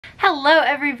Hello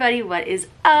everybody, what is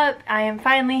up? I am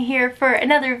finally here for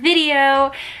another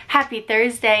video. Happy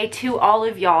Thursday to all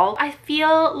of y'all. I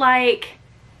feel like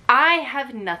I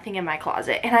have nothing in my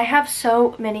closet and I have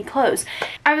so many clothes.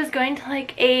 I was going to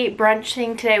like a brunch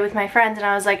thing today with my friends and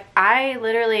I was like, I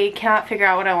literally cannot figure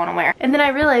out what I want to wear. And then I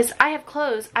realized I have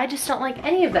clothes, I just don't like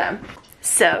any of them.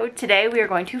 So today we are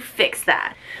going to fix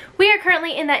that. We are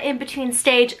currently in that in-between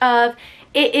stage of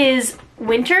it is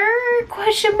winter,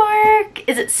 question mark?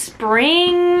 Is it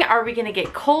spring? Are we gonna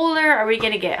get colder? Are we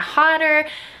gonna get hotter?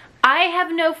 I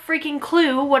have no freaking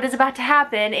clue what is about to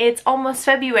happen. It's almost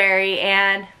February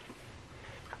and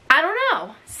I don't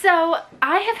know. So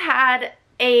I have had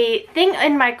a thing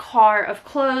in my car of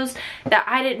clothes that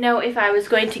I didn't know if I was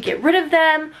going to get rid of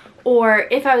them or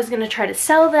if I was going to try to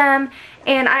sell them,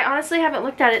 and I honestly haven't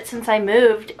looked at it since I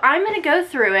moved. I'm going to go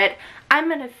through it. I'm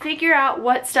going to figure out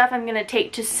what stuff I'm going to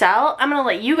take to sell. I'm going to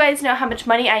let you guys know how much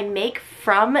money I make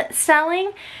from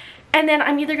selling. And then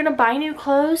I'm either going to buy new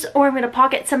clothes or I'm going to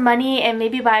pocket some money and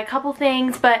maybe buy a couple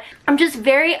things. But I'm just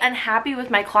very unhappy with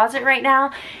my closet right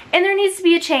now. And there needs to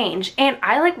be a change. And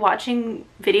I like watching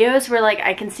videos where like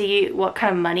I can see what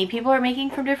kind of money people are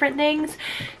making from different things.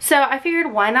 So I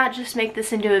figured why not just make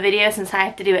this into a video since I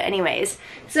have to do it anyways.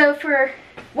 So for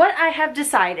what I have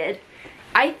decided,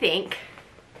 I think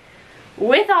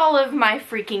with all of my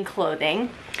freaking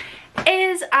clothing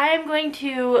is I am going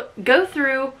to go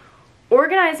through,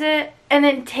 organize it, and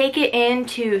then take it in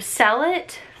to sell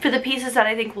it for the pieces that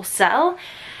I think will sell.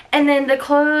 And then the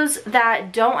clothes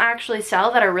that don't actually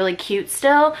sell, that are really cute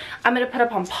still, I'm going to put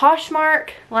up on Poshmark.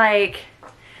 Like,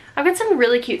 I've got some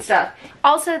really cute stuff.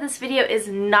 Also, this video is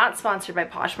not sponsored by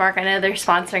Poshmark. I know they're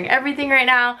sponsoring everything right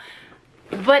now,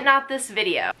 but not this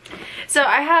video. So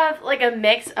I have like a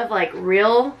mix of like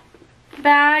real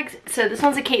bags. So this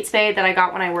one's a Kate Spade that I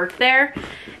got when I worked there,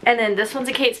 and then this one's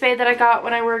a Kate Spade that I got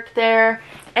when I worked there,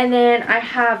 and then I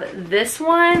have this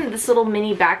one, this little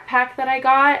mini backpack that I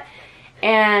got,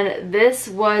 and this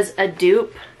was a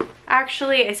dupe.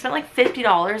 Actually, I spent like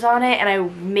 $50 on it and I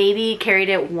maybe carried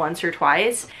it once or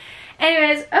twice.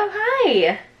 Anyways, oh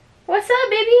hi, what's up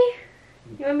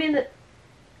baby? You want me in the,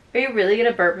 are you really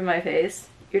gonna burp in my face?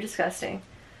 You're disgusting.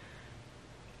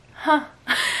 Huh.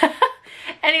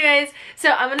 Anyways, so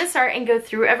I'm going to start and go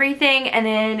through everything and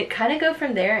then kind of go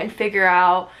from there and figure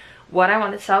out what I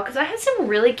want to sell. Because I have some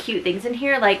really cute things in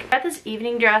here. Like, I got this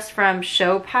evening dress from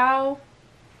Show.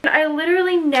 I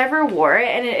literally never wore it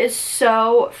and it is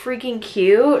so freaking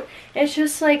cute. It's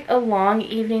just like a long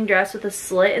evening dress with a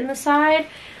slit in the side.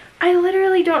 I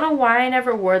literally don't know why I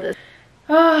never wore this.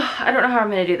 Oh, I don't know how I'm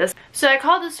going to do this. So I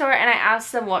called the store and I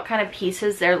asked them what kind of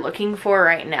pieces they're looking for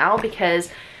right now, because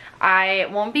I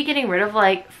won't be getting rid of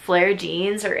like flare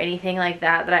jeans or anything like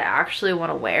that that I actually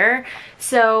want to wear.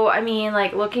 So, I mean,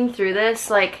 like looking through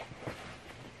this, like,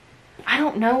 I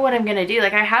don't know what I'm going to do.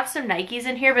 Like, I have some Nikes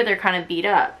in here, but they're kind of beat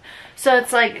up. So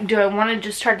it's like, do I want to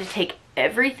just try to take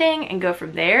everything and go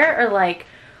from there? Or like,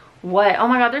 what? Oh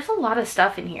my god, there's a lot of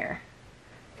stuff in here.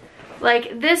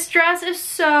 Like, this dress is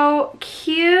so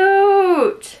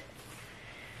cute.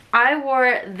 I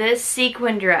wore this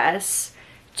sequin dress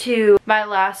to my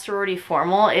last sorority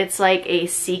formal. It's like a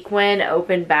sequin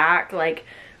open back, like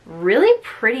really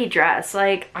pretty dress.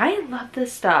 Like, I love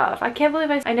this stuff. I can't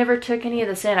believe I never took any of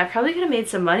this in. I probably could have made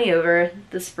some money over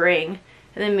the spring.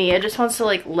 And then Mia just wants to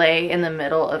like lay in the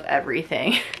middle of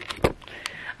everything.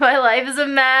 My life is a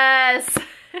mess.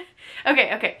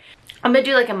 Okay. I'm gonna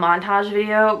do like a montage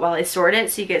video while I sort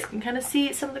it so you guys can kind of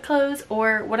see some of the clothes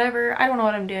or whatever. I don't know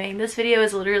what I'm doing. This video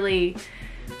is literally,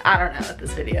 I don't know what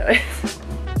this video is.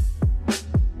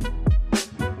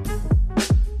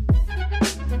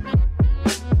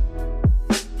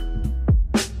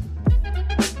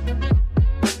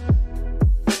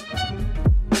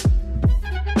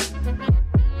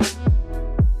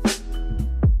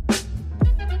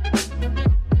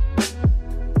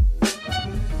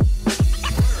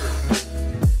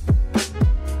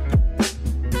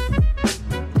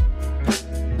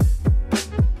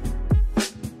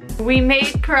 We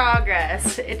made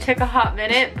progress. It took a hot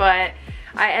minute, but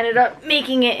I ended up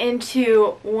making it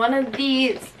into one of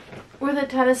these with a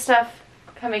ton of stuff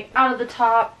coming out of the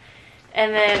top.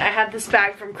 And then I had this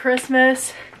bag from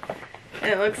Christmas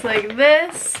and it looks like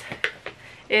this.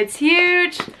 It's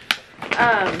huge.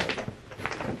 I'm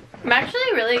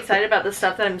actually really excited about the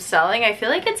stuff that I'm selling. I feel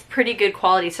like it's pretty good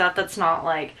quality stuff that's not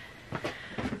like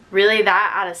really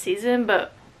that out of season,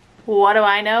 but what do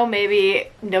I know? Maybe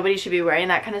nobody should be wearing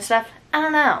that kind of stuff. I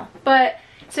don't know. But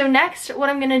so next what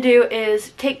I'm going to do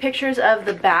is take pictures of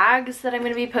the bags that I'm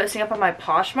going to be posting up on my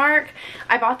Poshmark.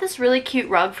 I bought this really cute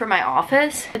rug for my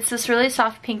office. It's this really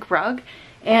soft pink rug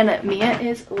and Mia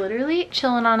is literally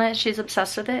chilling on it. She's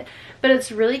obsessed with it, but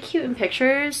it's really cute in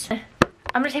pictures.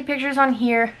 I'm gonna take pictures on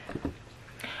here.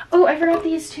 Oh, I forgot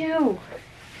these too.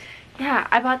 Yeah,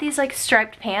 I bought these like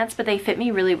striped pants, but they fit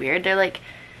me really weird. They're like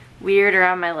weird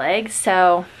around my legs,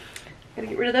 so gotta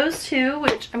get rid of those too,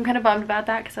 which I'm kind of bummed about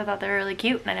that because I thought they were really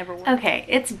cute and I never wore them. Okay,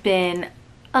 it's been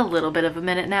a little bit of a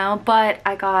minute now, but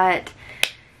I got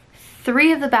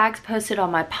 3 of the bags posted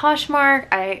on my Poshmark.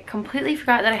 I completely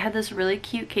forgot that I had this really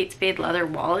cute Kate Spade leather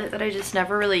wallet that I just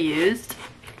never really used,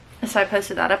 so I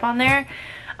posted that up on there.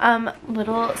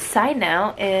 Little side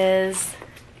note is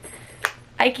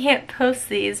I can't post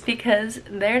these because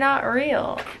they're not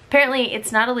real. Apparently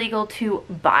it's not illegal to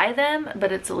buy them,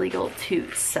 but it's illegal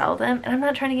to sell them, and I'm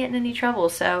not trying to get in any trouble,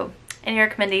 so any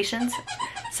recommendations,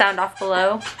 sound off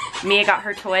below. Mia got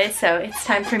her toy, so it's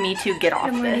time for me to get off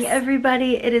this. Good morning,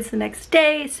 everybody. It is the next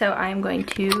day, so I'm going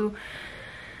to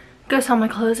go sell my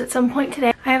clothes at some point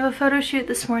today. I have a photo shoot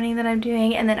this morning that I'm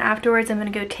doing, and then afterwards I'm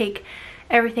gonna go take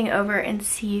everything over and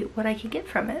see what I can get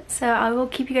from it. So I will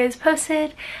keep you guys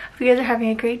posted. Hope you guys are having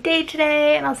a great day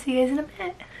today, and I'll see you guys in a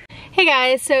bit. Hey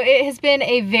guys, so it has been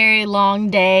a very long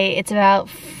day. It's about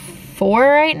 4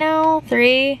 right now,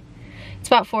 3. It's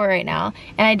about 4 right now.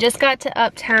 And I just got to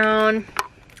Uptown.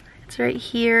 It's right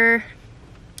here.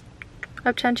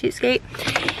 Uptown Cheapskate.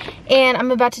 And I'm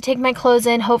about to take my clothes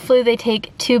in. Hopefully they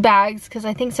take 2 bags, because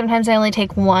I think sometimes I only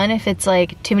take 1 if it's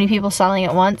like too many people selling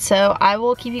at once. So I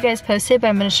will keep you guys posted, but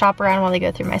I'm gonna shop around while they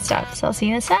go through my stuff. So I'll see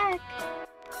you in a sec.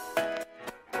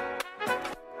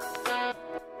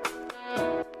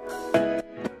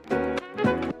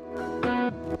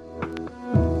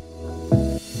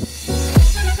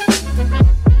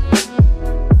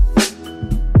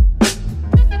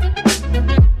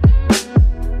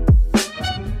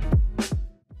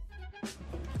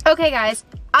 Okay guys,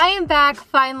 I am back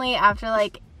finally after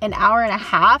like an hour and a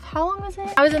half. How long was it?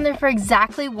 I was in there for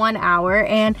exactly 1 hour,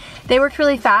 and they worked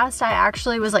really fast. I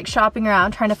actually was like shopping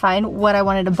around trying to find what I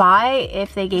wanted to buy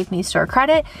if they gave me store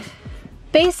credit.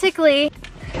 Basically,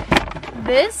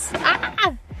 this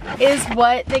is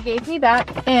what they gave me back,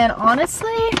 and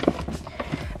honestly,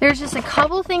 there's just a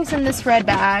couple things in this red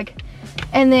bag,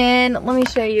 and then let me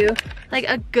show you like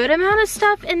a good amount of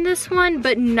stuff in this one,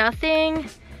 but nothing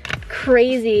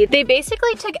crazy. They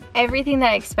basically took everything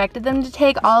that I expected them to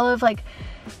take, all of like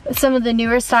some of the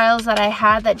newer styles that I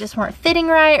had that just weren't fitting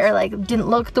right or like didn't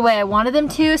look the way I wanted them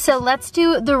to. So let's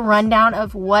do the rundown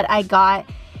of what I got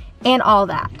and all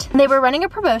that. They were running a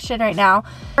promotion right now,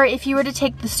 or if you were to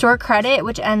take the store credit,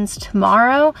 which ends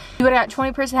tomorrow, you would have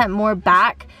got 20% more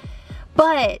back.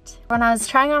 But when I was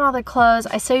trying on all the clothes,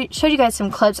 I showed you guys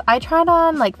some clips. I tried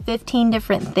on like 15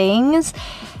 different things,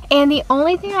 and the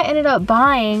only thing I ended up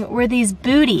buying were these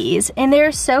booties, and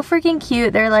they're so freaking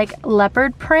cute. They're like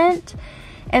leopard print,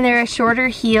 and they're a shorter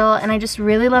heel, and I just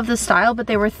really love the style, but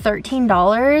they were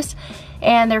 $13,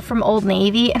 and they're from Old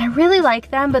Navy, and I really like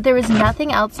them, but there was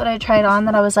nothing else that I tried on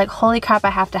that I was like, holy crap,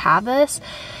 I have to have this.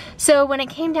 So when it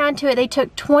came down to it, they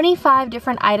took 25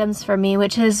 different items from me,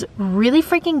 which is really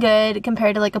freaking good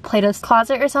compared to like a Playtos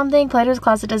Closet or something. Playtos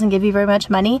Closet doesn't give you very much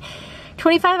money.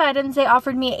 25 items, they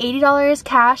offered me $80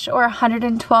 cash or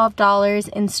 $112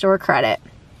 in store credit.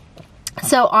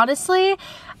 So honestly,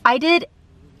 I did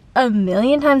a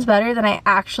million times better than I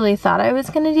actually thought I was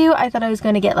gonna do. I thought I was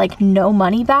gonna get like no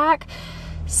money back.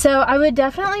 So I would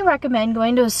definitely recommend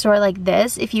going to a store like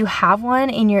this if you have one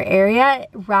in your area,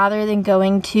 rather than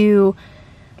going to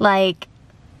like,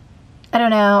 I don't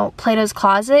know, Playtos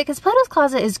Closet, because Playtos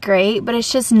Closet is great, but it's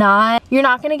just not, you're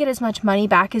not gonna get as much money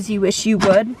back as you wish you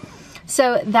would.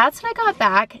 So that's what I got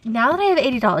back. Now that I have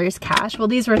 $80 cash, well,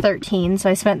 these were 13, so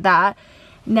I spent that.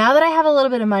 Now that I have a little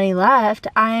bit of money left,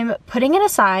 I'm putting it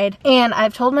aside, and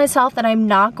I've told myself that I'm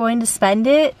not going to spend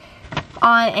it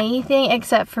on anything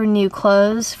except for new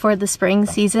clothes for the spring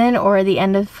season or the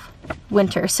end of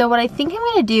winter. So what I think I'm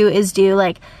gonna do is do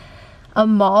like a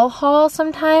mall haul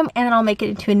sometime, and then I'll make it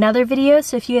into another video.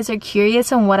 So if you guys are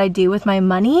curious on what I do with my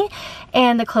money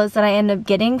and the clothes that I end up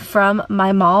getting from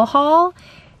my mall haul,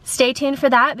 stay tuned for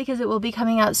that, because it will be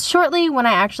coming out shortly when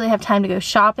I actually have time to go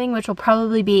shopping, which will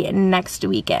probably be next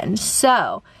weekend.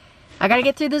 So I gotta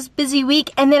get through this busy week,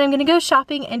 and then I'm gonna go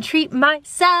shopping and treat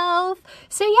myself.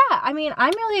 So yeah, I mean,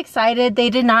 I'm really excited.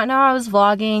 They did not know I was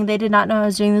vlogging. They did not know I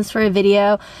was doing this for a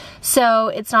video. So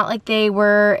it's not like they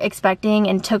were expecting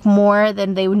and took more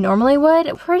than they normally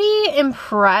would. Pretty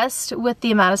impressed with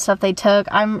the amount of stuff they took.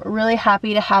 I'm really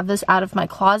happy to have this out of my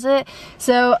closet.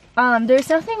 So there's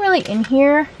nothing really in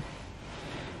here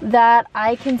that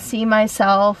I can see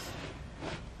myself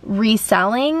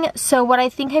reselling. So what I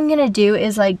think I'm gonna do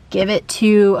is like give it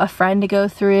to a friend to go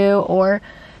through, or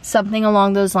something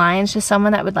along those lines, just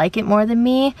someone that would like it more than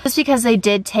me, just because they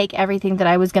did take everything that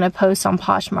I was gonna post on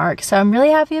Poshmark. So I'm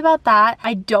really happy about that.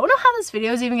 I don't know how this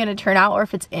video is even gonna turn out or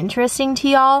if it's interesting to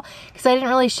y'all, because I didn't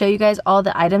really show you guys all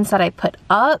the items that I put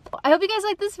up. I hope you guys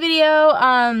like this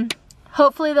video.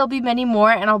 Hopefully there'll be many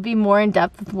more and I'll be more in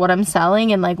depth with what I'm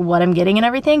selling and like what I'm getting and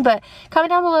everything. But comment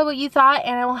down below what you thought,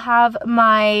 and I will have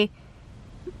my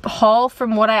haul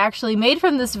from what I actually made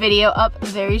from this video up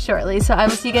very shortly. So I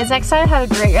will see you guys next time.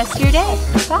 Have a great rest of your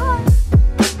day. Bye.